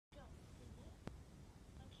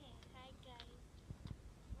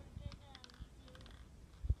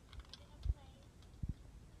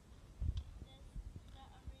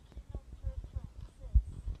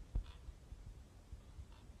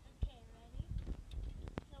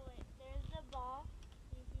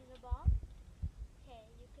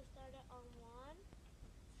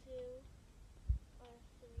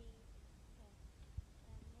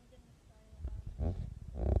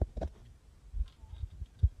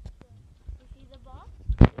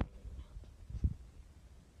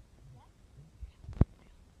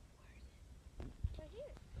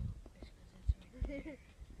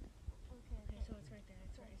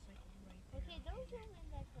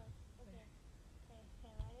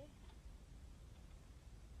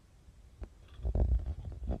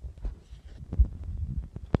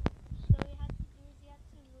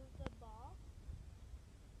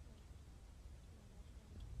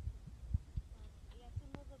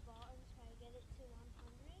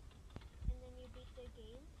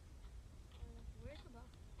game. Where's the ball?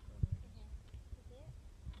 Okay. Is it?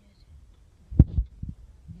 Yes.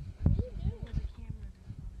 What are you doing? With the camera.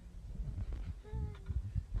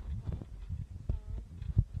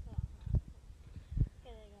 Okay,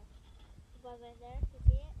 there you go. The ball's right there. You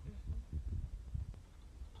see it?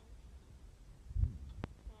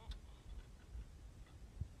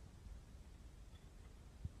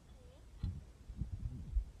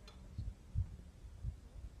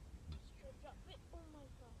 Drop it. Oh my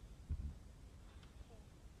gosh. Okay.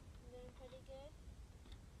 I'm doing pretty good.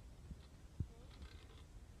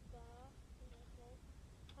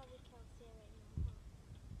 Probably can't see it right now, huh?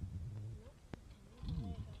 Nope. There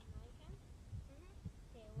you go. Now you can?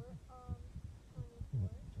 Okay, we're on 24.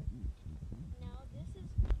 Now this is,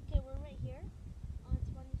 okay, we're right here on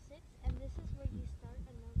 26, and this is where you start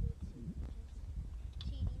a number 2, which is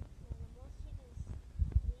cheating. Now the most cheating is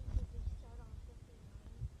 3, because we start on 59.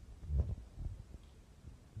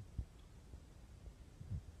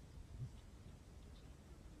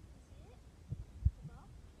 See it? The ball?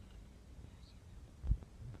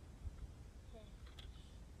 Okay.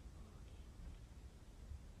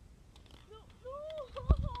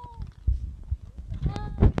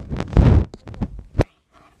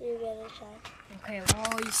 You better try. Okay,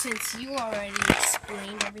 well, since you already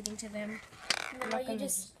explained everything to them, I'm not gonna,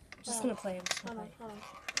 just gonna play them. Hold on.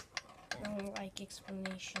 I don't like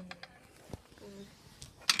explanation.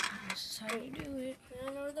 This is how you do it. I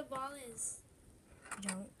don't know where the ball is. You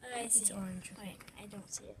don't. I see It's it. orange. Okay. Wait, I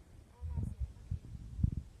don't see it.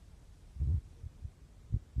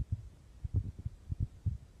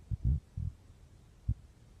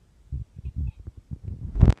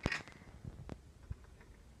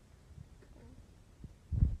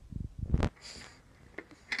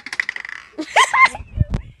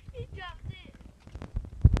 He dropped it.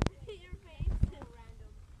 Your face.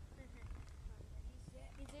 Random.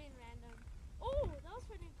 He's doing random. Oh, that was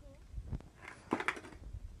pretty cool.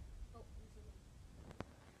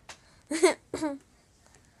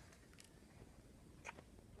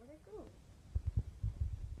 Where'd it go?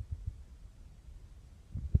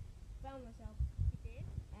 Found myself You did?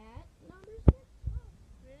 at number 6.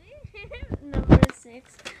 Really? Number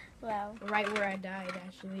 6. Wow. Right where I died,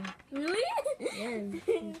 actually. Really? Yeah,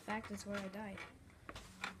 in fact, that's where I died.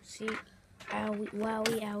 See? Owie,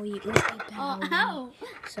 wowie, owie, oopie, Oh, powie. ow!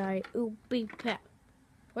 Sorry, oopie, pow.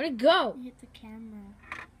 Where'd it go? You hit the camera.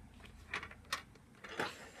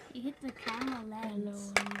 You hit the camera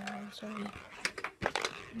lens. I know, I'm sorry.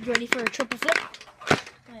 You ready for a triple flip?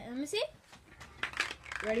 Wait, let me see.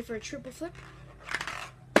 Ready for a triple flip?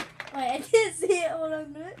 Wait, I didn't see it. Hold on a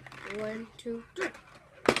minute. 1, 2, 3.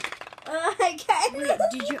 I can't. Wait,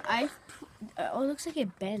 did your eye? Oh, it looks like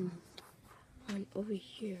it bent. One over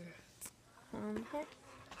here. Okay.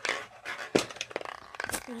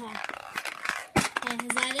 Okay,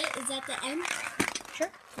 is that it? Is that the end?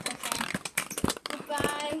 Sure. Okay.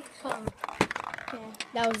 Goodbye. Okay.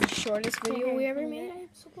 That was the shortest video Okay, we ever okay. made, I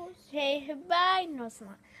suppose. Hey, bye. No, it's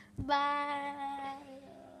not. Bye.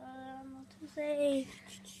 What to say?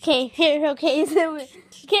 Okay, here. Okay, so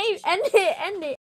okay, end it.